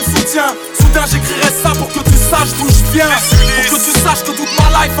ville comme soutien. Soudain j'écrirai ça pour que tu saches d'où je viens. Pour que tu saches que toute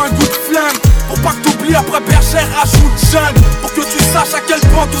ma life a un goût de flingue. Pour pas que t'oublies après Bergère rajoute jeune. Pour que tu saches à quel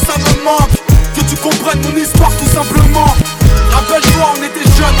point tout ça me manque. Que tu comprennes mon histoire tout simplement. Rappelle-toi on était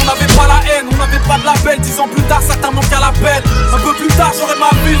jeunes, on n'avait pas la haine, on n'avait pas de label. 10 ans plus tard certains manquent à l'appel. Un peu plus tard j'aurai ma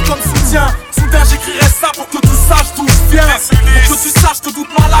ville comme soutien. Soudain j'écrirai ça pour que tu saches d'où je viens. Pour que tu saches que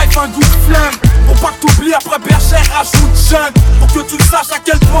toute ma life a un goût de flingue. Pour pas que t'oublies après Bergère rajoute jeune. Pour que tu saches à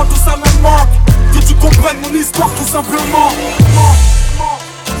quel point tout ça me manque. Que tu comprennes mon histoire tout simplement.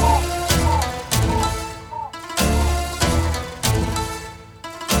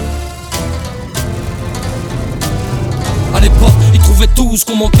 À l'époque, ils trouvaient tous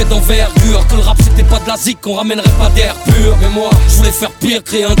qu'on manquait d'envergure. Que le rap c'était pas de la zik, qu'on ramènerait pas d'air pur. Mais moi, je voulais faire pire,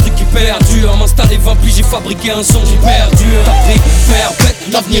 créer un truc qui perdure. M'installer 20 piges, j'ai fabriqué un son qui perdure. T'as pris perfect,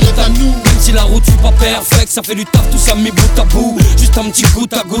 l'avenir est à nous. Même si la route fut pas perfecte, ça fait du taf, tout ça mis bout à bout. Juste un petit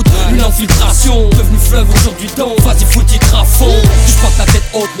goutte à goutte, une infiltration. Devenu fleuve aujourd'hui temps, vas-y faut titre à fond. Touche pas ta tête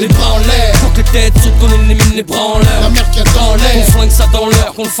haute, les bras en l'air. Faut que les têtes sautent, qu'on élimine les bras en l'air. La mer qui a dans l'air, qu'on flingue ça dans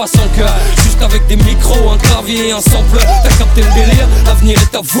l'air, qu'on le fasse en cœur. Juste avec des micros, un clavier et un sampleur. T'as capté le délire, l'avenir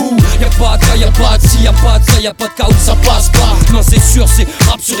est à vous. Y'a pas de cas, y'a pas de si, y'a pas de ça, y'a pas de cas où ça passe pas. Non c'est sûr, c'est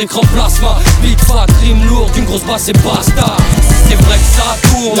rap sur écran plasma. Big fat, rime lourde, une grosse basse et basta. C'est vrai que ça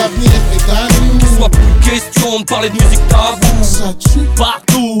tourne, l'avenir est à nous. Soit plus question de parler de musique tabou. Ça tue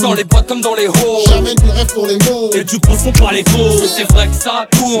partout, dans les boîtes comme dans les halls. Jamais de rêve pour les mots, et du coup sont pas les faux. C'est vrai que ça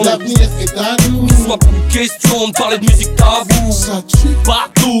tourne, l'avenir est à nous. Soit plus question de parler de musique tabou. Ça tue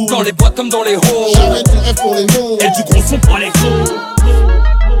partout, dans les boîtes comme dans les halls. Jamais de rêve pour les mots, et du coup sont pas les faux.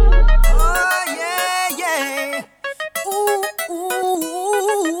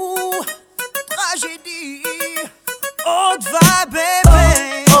 Tragédie, haute va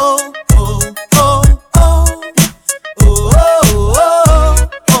bébé. Oh, oh, oh, oh. Oh, oh,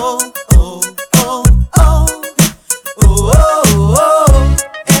 oh, oh, oh, oh. Oh, oh, oh.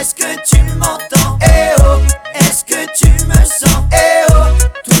 Est-ce que tu m'entends? Eh oh, est-ce que tu me sens? Eh oh,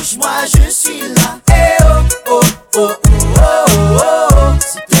 touche-moi, je suis là. Eh oh, oh, oh, oh, oh, oh.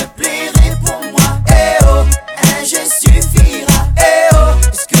 S'il te plaît, réponds-moi. Eh oh, un geste suffira. Eh oh,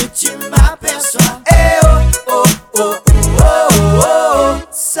 est-ce que tu m'aperçois? Eh oh, oh, oh, oh, oh, oh.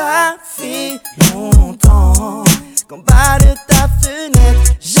 Ça fait longtemps qu'en bas de ta fenêtre,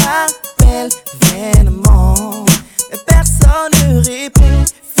 j'appelle vainement. Mais personne ne répond.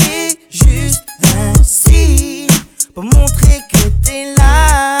 Fais juste un signe pour montrer que t'es là.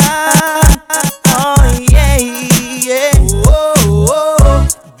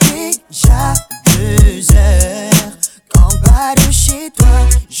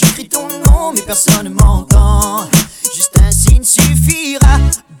 personne ne m'entend. Juste un signe suffira.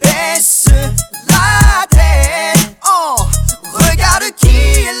 Baisse la tête. Oh, regarde qui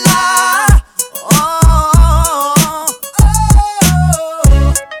est là. Oh, oh, oh,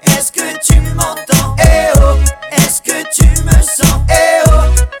 oh. Est-ce que tu m'entends? Eh oh, est-ce que tu me sens? Eh oh,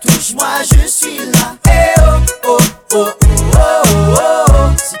 touche-moi, je suis là. Eh oh, oh, oh, oh, oh, oh.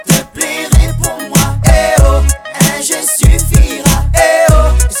 S'il te plaît, réponds-moi. Eh oh, un geste suffira. Eh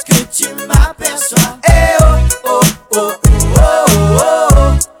oh, est-ce que tu m'aperçois? Eh oh, oh, oh, oh, oh,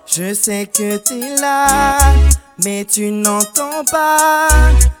 oh. Je sais que t'es là, mais tu n'entends pas.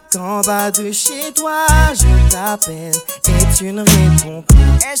 Qu'en bas de chez toi, je t'appelle et tu ne réponds pas.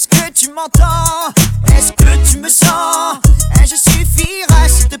 Est-ce que tu m'entends? Est-ce que tu me sens? Un geste suffira,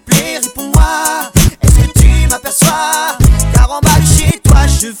 s'il te plaît, réponds-moi. Est-ce que tu m'aperçois? Car en bas de chez toi,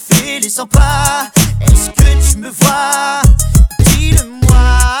 je fais les 100 pas. Est-ce que tu me vois? Dis-le-moi.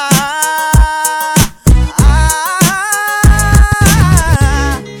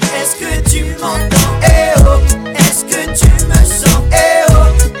 Est-ce que tu m'entends? Eh oh, est-ce que tu me sens? Eh oh,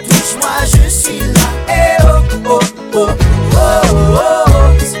 touche-moi, je suis là. Eh oh, oh, oh, oh, oh,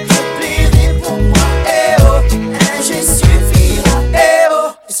 oh. S'il te plaît, réponds-moi. Eh oh, un geste suffira. Eh oh,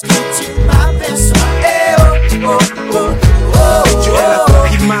 est-ce que tu m'aperçois? Eh oh, oh, oh, oh, oh. Tu es la seule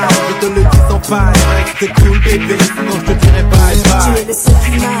qui marche, je te le dis sans faille. Reste cool bébé, sinon je te dirai bye bye. Tu es le seul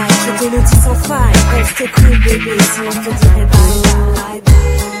qui marche, je te le dis sans faille. Reste cool bébé, sinon je te dirai bye bye.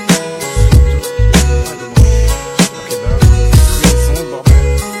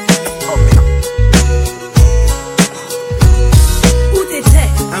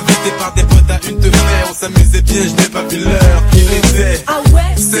 Invité par des potes à une te faire, on s'amusait bien, je n'ai pas vu l'heure qu'il était. Ah ouais?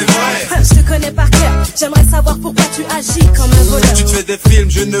 C'est vrai. Je te connais par cœur, j'aimerais savoir pourquoi tu agis comme un voleur. Tu te fais des films,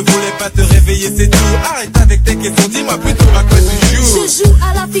 je ne voulais pas te réveiller, c'est tout. Arrête avec tes questions, dis-moi plutôt à quoi tu joues. Je joue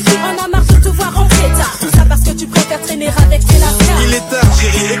à la fille qui en a marre de te voir en tard. Tout ça parce que tu préfères traîner avec tes lascars. Il est tard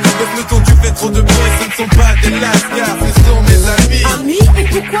chérie, écoute le peloton, tu fais trop de bruit. Ce ne sont pas des lascars, ce sont mes amis. Amis, et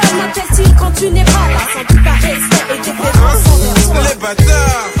pourquoi m'appelle-t-il quand tu n'es pas là? Sans doute par respect et tes préférences envers toi. Les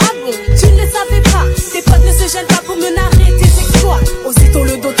bâtards. Ah bon, tu ne le savais pas. Tes potes ne se gênent pas pour me narrer tes exploits. Aussitôt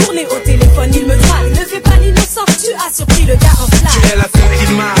le dos tourné au téléphone, il me drague. Ne fais pas l'innocent, tu as surpris le gars en flamme. Tu es la seule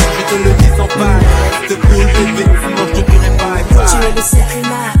qui marche, je te le dis sans faille. Reste cool bébé, sinon je te dirai bye bye. Tu es le seul qui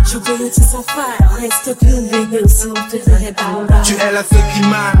marche, je te le dis sans faille. Reste cool bébé, sinon je te dirai bye bye. Tu es la seule qui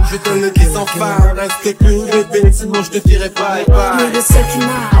marche, je te le dis sans faille. Reste cool bébé, sinon je te dirai bye bye. Tu es le seul qui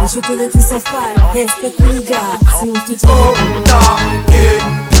marche, je te le dis sans faille. Reste cool gars, sinon je te dirai bye bye.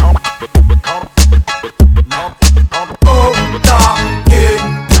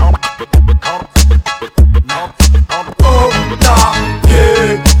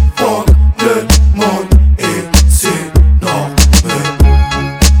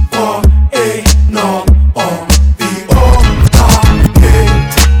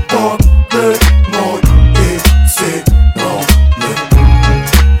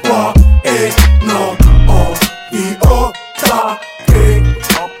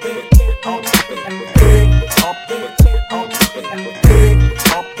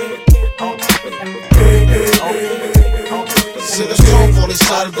 C'est le son pour les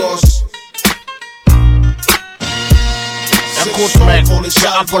sales gosses. Écoute mec, c'est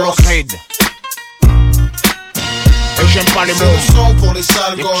Apollo Creed. Et j'aime pas les mots. C'est le son pour les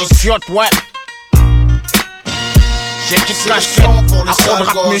sales gosses. Les petites fiottes, ouais. Ces petites casquettes, accro de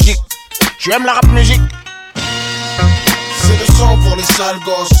rap musique. Tu aimes la rap musique? C'est le son pour les sales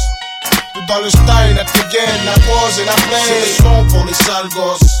gosses. Tout dans le style, la gaine, la pose et la play. C'est le son pour les sales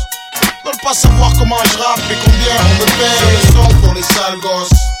gosses. Veulent pas savoir comment je rappe et combien on me paye. C'est le son pour les sales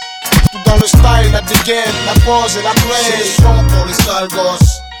gosses. Tout dans le style, la dégaine, la pose et la play. C'est le son pour les sales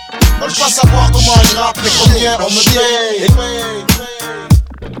gosses. Veulent pas savoir comment je rappe et combien on me paye.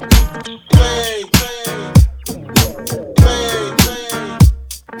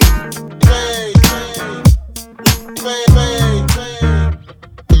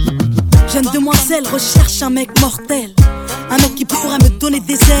 Jeune demoiselle recherche un mec mortel. Un mec qui pourrait me donner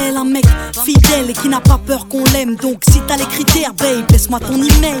des ailes. Un mec fidèle et qui n'a pas peur qu'on l'aime. Donc si t'as les critères, babe, laisse-moi ton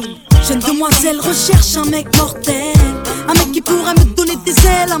email. Jeune demoiselle recherche un mec mortel. Un mec qui pourrait me donner des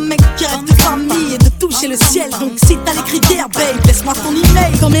ailes. Un mec qui rêve de famille et de toucher le ciel. Donc si t'as les critères, babe, laisse-moi ton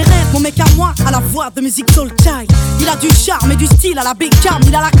email. Dans mes rêves, mon mec à moi a la voix de musique soul child. Il a du charme et du style à la Beckham.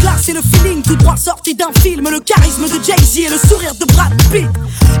 Il a la classe et le feeling tout droit sorti d'un film. Le charisme de Jay-Z et le sourire de Brad Pitt.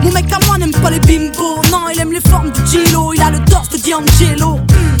 Mon mec à moi n'aime pas les bimbos. Non, il aime les formes du Gilo. Il a le torse de D'Angelo.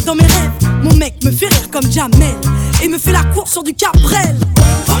 Dans mes rêves, mon mec me fait rire comme Jamel et me fait la course sur du Cabrel.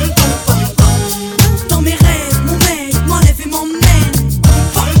 Dans mes rêves, mon mec m'enlève et m'emmène.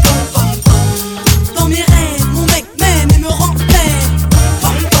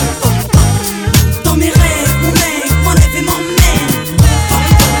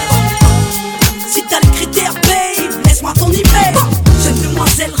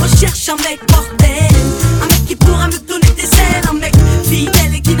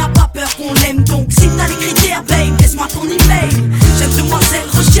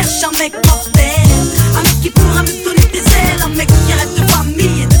 recherche un mec mortel, un mec qui pourra me donner des ailes, un mec qui rêve de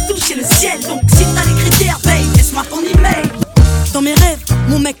famille et de toucher le ciel. Donc si t'as les critères, babe, laisse-moi ton email. Dans mes rêves,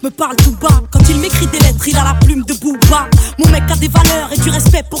 mon mec me parle tout bas. Quand il m'écrit des lettres, il a la plume de Booba. Mon mec a des valeurs et du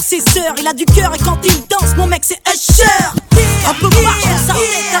respect pour ses sœurs. Il a du cœur et quand il danse, mon mec c'est Usher. Un peu marche dans sa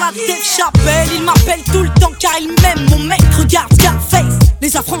tête à la Dave Chappelle. Il m'appelle tout le temps car il m'aime. Mon mec regarde Scarface,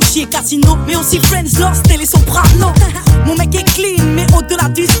 Les Affranchis et Casino, mais aussi Friends, Lost et Les Sopranos. Mon mec est clean, mais au-delà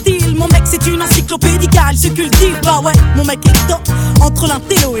du style, mon mec c'est une encyclopédie car il se cultive. Bah ouais, mon mec est top. Entre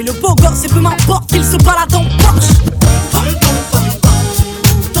l'intello et le beau gosse, et peu m'importe qu'il se balade en Porsche.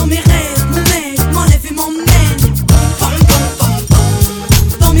 Dans mes rêves, mon mec m'enlève et m'emmène.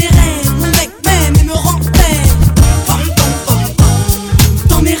 Dans mes rêves, mon mec m'aime et me rend belle.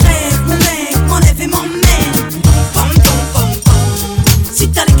 Dans mes rêves, mon mec m'enlève et m'emmène. Si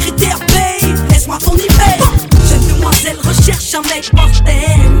t'as les critères, babe, laisse-moi ton email. Jeune demoiselle recherche un mec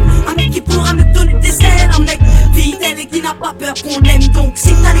mortel, un mec qui pourra me donner des ailes, un mec fidèle et qui n'a pas peur qu'on l'aime. Donc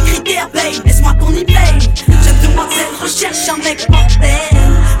si t'as les critères, babe, laisse-moi ton email. Jeune demoiselle recherche un mec mortel,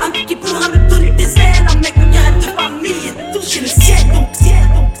 un mec qui pourra me donner des ailes, un mec qui rêve de famille et de toucher le ciel. Donc ciel,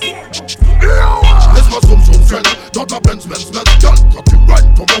 donc ciel. Laisse-moi zoom zoom friend dans ta Benz Benz Benz. Girl, quand tu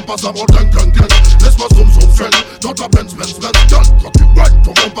rides, ton bon passe avant ding ding ding. Laisse-moi zoom zoom friend dans ta Benz Benz Benz. Girl, quand tu rides,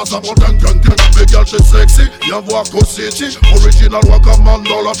 ton bon passe avant ding ding ding. Mais girl, c'est sexy, viens voir Co City. Original Wakaman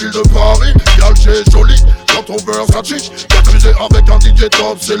dans la ville de Paris. Girl, c'est joli dans ton Versace. T'amuser avec un DJ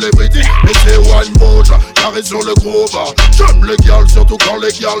top celebrity. Et c'est wine mode, carré sur le groove. J'aime les gals, surtout quand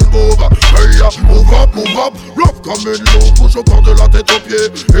les gals move. Hey, move up, love comme une loupe. Bouge au corps de la tête aux pieds.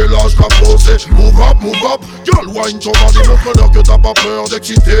 Et là, je posé. Move up, girl, wine ton bandit. Montre-leur que t'as pas peur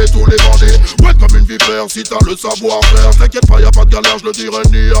d'exciter tous les bandits. Ouais, comme une vipère, si t'as le savoir-faire. T'inquiète pas, y'a pas de galère, je le dirai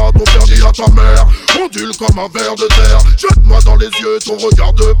ni à ton père ni à ta mère. Ondule comme un ver de terre. Jette-moi dans les yeux ton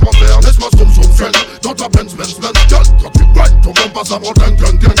regard de panthère. Laisse-moi zoom zoom friend dans ta Benz Benz Benz. Girl, quand tu rides, ton bon passe avant ding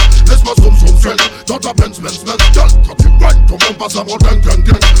ding ding. Laisse-moi zoom zoom friend dans ta Benz Benz Benz. Girl, quand tu rides, ton bon passe avant ding ding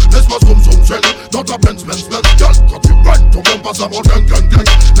ding. Laisse-moi zoom zoom friend dans ta Benz Benz Benz. Girl, quand tu rides, ton bon passe avant ding ding ding.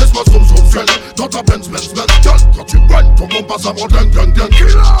 Laisse-moi zoom zoom friend dans ta Benz Benz Benz. Girl, quand tu rides, ton bon passe avant ding ding ding.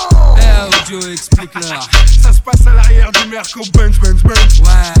 Audio explique-leur. Ça se passe à l'arrière du Merco Benz Benz Benz.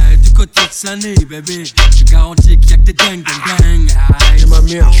 Ouais, du côté de Sunny, bébé. Je garantis qu'il y a que des ding ding ding. Et ma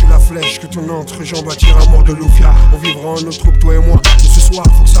mère, je suis la flèche que ton entrejambe attire à mort de Loufia. On vivra en notre troupe, toi et moi. Mais ce soir,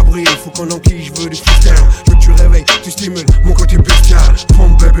 faut que ça brille, faut qu'on enquille, je veux des freestyles. Je veux que tu réveilles, tu stimules mon côté bestial. Prends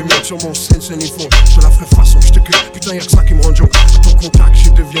bébé, merde sur mon scène, scène et fond. Je te la ferai façon, je te cueille. Putain, y'a que ça qui me rend junk. À ton contact, je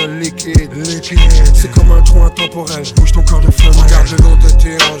deviens liquide. C'est comme un trou intemporel. Bouge ton corps de flamme, regarde le long de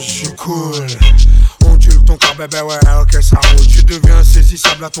tes hanches, je coule. Ondule ton corps, bébé, ouais, ok, ça roule. Tu deviens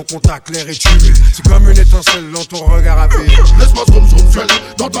insaisissable à ton contact, l'air est humide. C'est comme une étincelle dans ton regard à vie. Laisse-moi zoom zoom friend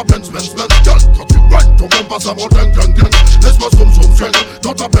dans ta Benz Benz Benz. Girl, quand tu rides, ton bon passe avant ding ding ding. Laisse-moi zoom zoom friend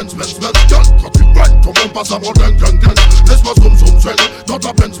dans ta Benz Benz Benz. Girl, quand tu rides, ton bon passe avant ding ding ding. Laisse-moi zoom zoom friend dans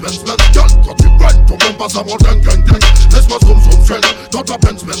ta Benz Benz Benz. Girl, quand tu rides, ton bon passe avant ding ding ding. Laisse-moi zoom zoom friend dans ta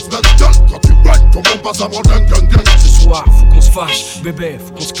Benz Benz Benz. Girl, quand tu rides, ton bon passe avant ding ding ding. Ce soir, faut qu'on se fâche, bébé,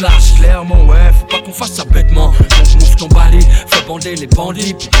 faut qu'on se clash. Clairement, ouais, faut pas qu'on fasse ça bêtement. Donc move ton balai, fais bander les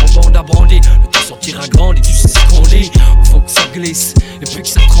bandits. Puis ton bande à brandy, le temps sortira grandi, tu sais ce qu'on dit. Faut que ça glisse, et puis que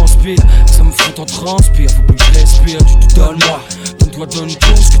ça transpire. Ça me fout en transpire, faut plus que je respire. Tu te donnes moi, donne-toi, donne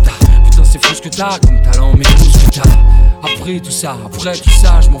tout ce que t'as. Putain c'est fou ce que t'as, comme talent, mais tout ce que t'as. Après tout ça,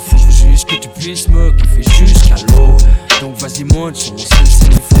 je m'en fous, je veux juste que tu puisses me kiffer jusqu'à l'eau. Donc vas-y monte sur mon scène, c'est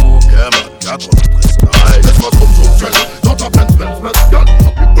le fond. Yeah man, 93 pareil. Laisse-moi zoom zoom friend dans ta Benz Benz Benz. Girl,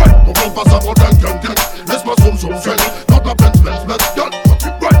 quand tu rides, ton bon passe avant ding ding ding. Laisse-moi zoom zoom friend dans ta Benz Benz Benz. Girl, quand tu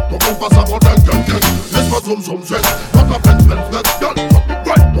rides, ton bon passe avant ding ding ding. Laisse-moi zoom zoom friend dans ta Benz Benz Benz. Girl, quand tu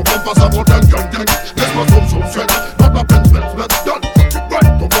rides, ton bon passe avant ding ding ding. Laisse-moi zoom zoom friend dans ta Benz Benz Benz. Girl, quand tu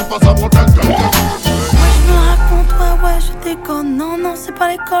rides, ton bon passe avant ding ding ding. Je me raconte, ouais, je déconne. Non, c'est pas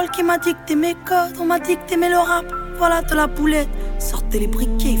l'école qui m'a dicté mes codes. On m'a dicté, mais le rap, voilà de la boulette. Sortez les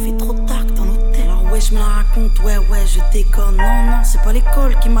briquets, il fait trop tard dans l'hôtel. Alors ouais, je me la raconte, ouais, je déconne. Non, c'est pas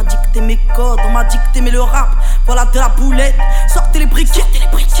l'école qui m'a dicté mes codes. On m'a dicté, mais le rap, voilà de la boulette. Sortez les briquets,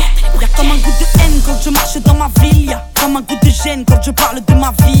 Y'a comme un goût de haine quand je marche dans ma ville. Y'a comme un goût de gêne quand je parle de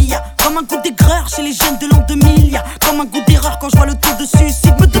ma vie. Y'a comme un goût d'aigreur chez les jeunes de l'an 2000. Y'a comme un goût d'erreur quand je vois le tour de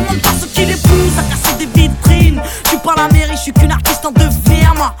suicide. Me demande pas ce qui les pousse à casser des vitrines. Je suis pas la mairie, je suis qu'une artiste en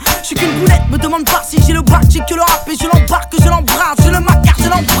devenir, moi. Je suis qu'une boulette, me demande pas si j'ai le bac. J'ai que le rap et je l'embarque, je l'embrasse. Je le macar, je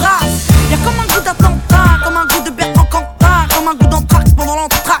l'embrasse. Y'a comme un goût d'attentat, comme un goût de Bertrand Cantat, comme un goût d'anthrax pendant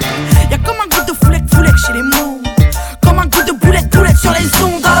l'entracte. Y'a comme un goût de foulec chez les mots, comme un goût de boulette sur les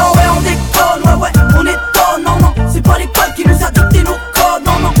ondes. Alors ouais, on déconne, ouais, on étonne. Non, c'est pas l'école qui nous a dicté nos codes.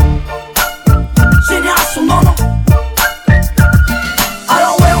 Non,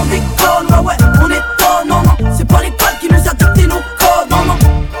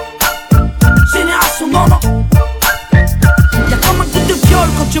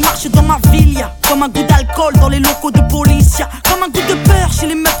 quand tu marches dans ma ville, y'a comme un goût d'alcool dans les locaux de police, y'a comme un goût de peur chez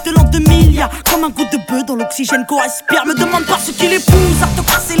les meufs de l'an 2000, y'a comme un goût de bœuf dans l'oxygène qu'on respire. Me demande pas ce qui les pousse à te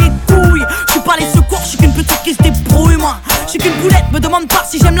casser les couilles. Je suis pas les secours, je suis qu'une petite qui se débrouille, moi. Je suis qu'une boulette, me demande pas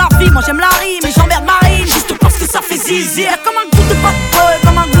si j'aime la vie. Moi j'aime la rime et j'emmerde Marine juste parce que ça fait zizi. Y'a comme un goût de bad boy,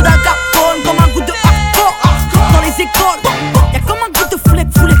 comme un goût d'Al comme un goût de hardcore dans les écoles. Y'a comme un goût de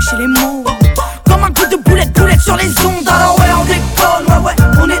foulec chez les mots, comme un goût de boulette sur les ondes. Alors ouais on déconne, ouais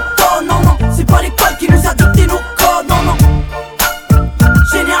on étonne. Non non, c'est pas l'école qui nous a dicté nos codes. Non non,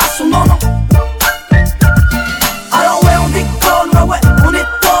 génération non non. Alors ouais on déconne, ouais on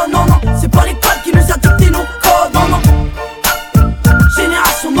étonne. Non non, c'est pas l'école